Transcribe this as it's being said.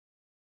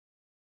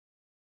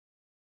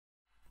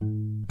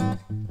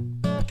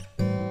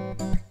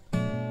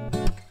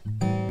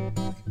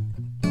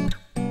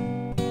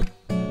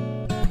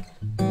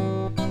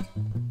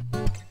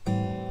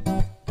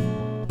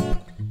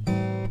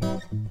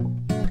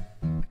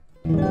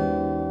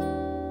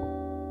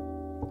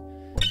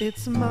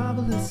It's a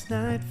marvelous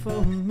night for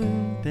a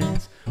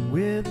moondance,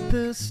 with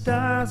the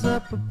stars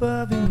up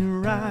above in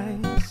your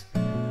eyes.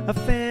 A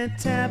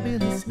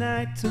fantabulous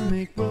night to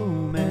make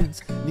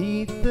romance,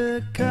 neath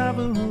the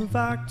cover of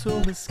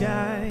October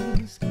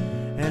skies.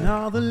 And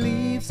all the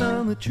leaves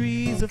on the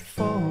trees are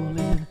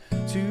falling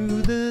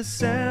to the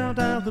sound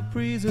of the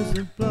breezes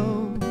that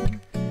blow.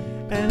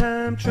 And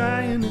I'm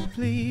trying to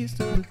please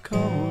to the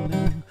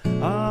calling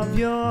of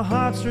your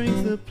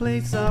heartstrings that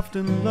play soft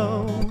and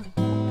low.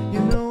 You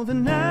know the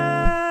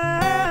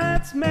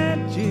night's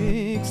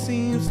magic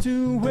seems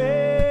to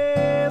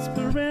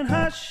whisper and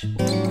hush,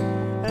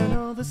 and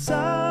all the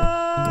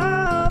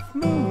soft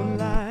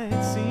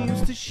moonlight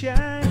seems to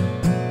shine,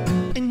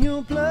 and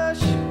you'll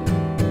blush.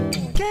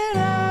 Can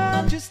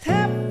I just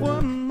have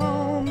one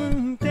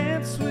moment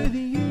dance with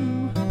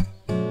you,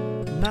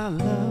 my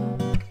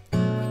love?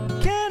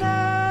 Can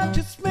I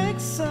just make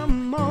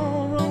some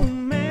more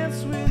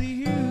romance with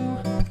you,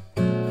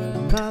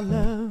 my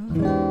love?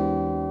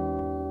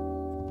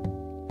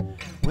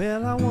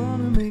 Well, I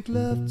wanna make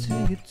love to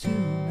you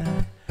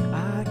tonight.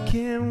 I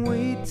can't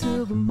wait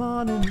till the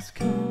morning has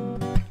come.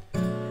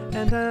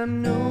 And I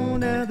know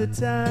now the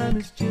time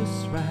is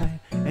just right,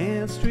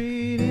 and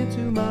straight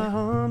into my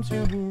arms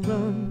you will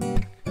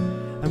run.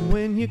 And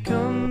when you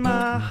come,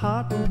 my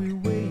heart will be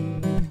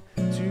waiting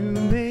to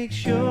make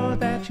sure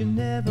that you're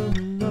never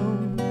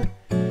alone.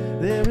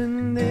 There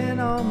and then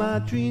all my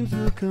dreams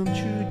will come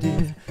true,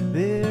 dear.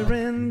 There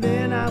and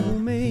then I will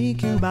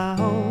make you my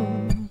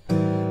home.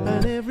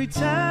 And every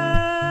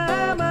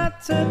time I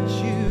touch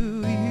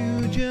you,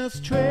 you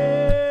just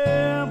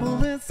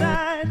tremble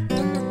inside.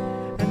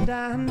 And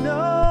I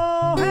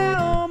know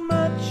how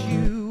much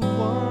you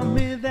want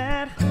me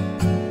that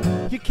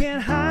you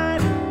can't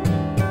hide.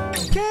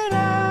 Can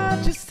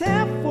I just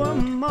have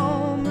one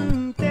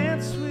moment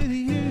dance with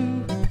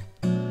you,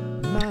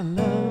 my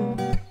love?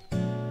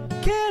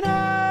 Can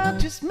I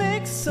just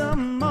make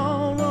some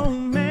more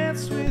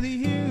romance with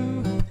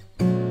you,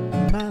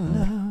 my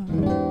love?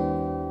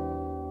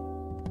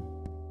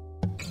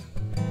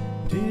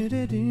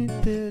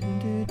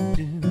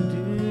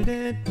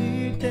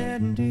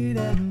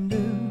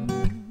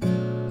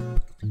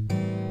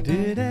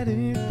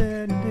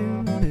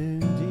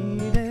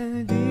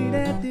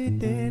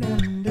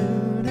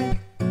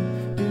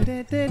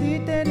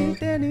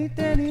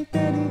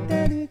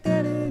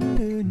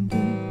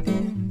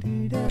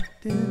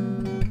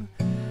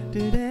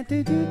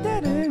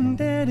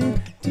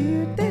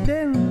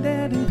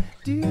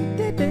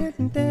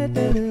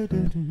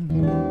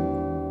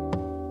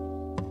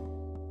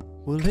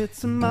 Well,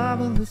 it's a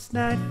marvelous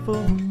night for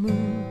a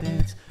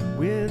moondance,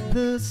 with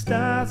the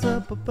stars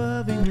up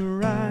above in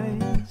your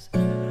eyes.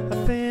 A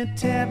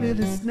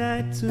fantabulous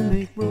night to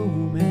make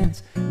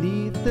romance,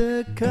 neath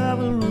the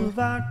cover of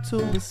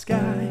October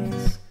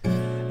skies.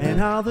 And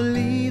all the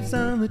leaves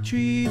on the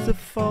trees are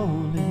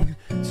falling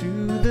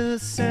to the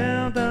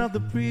sound of the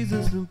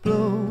breezes that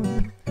blow.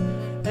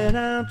 And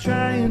I'm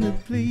trying to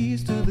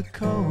please to the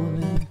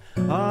calling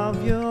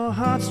of your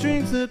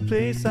heartstrings that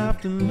play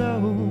soft and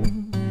low.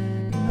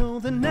 You know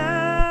the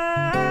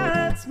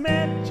night's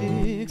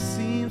magic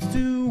seems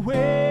to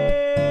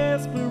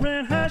whisper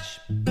and hush,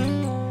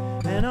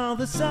 and all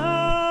the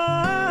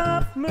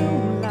soft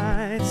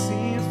moonlight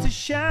seems to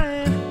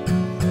shine,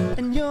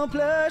 and you'll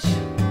blush.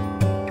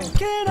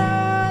 Can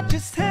I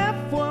just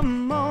have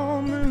one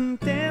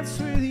moment dance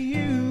with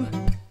you,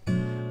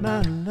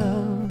 my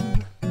love?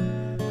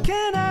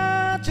 Can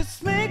I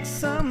just make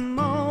some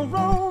more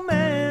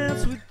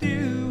romance with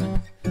you,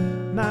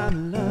 my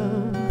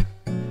love?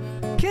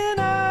 Can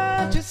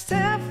I just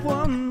have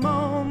one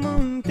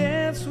moment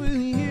dance with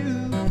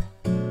you,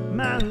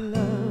 my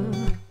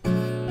love?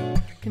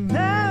 Can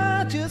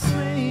I just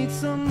make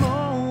some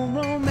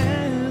more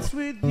romance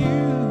with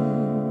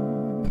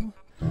you,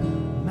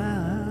 my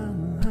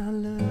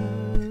love?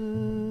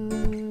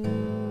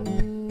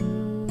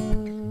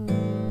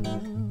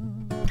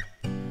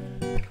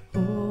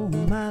 Oh,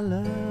 my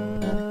love.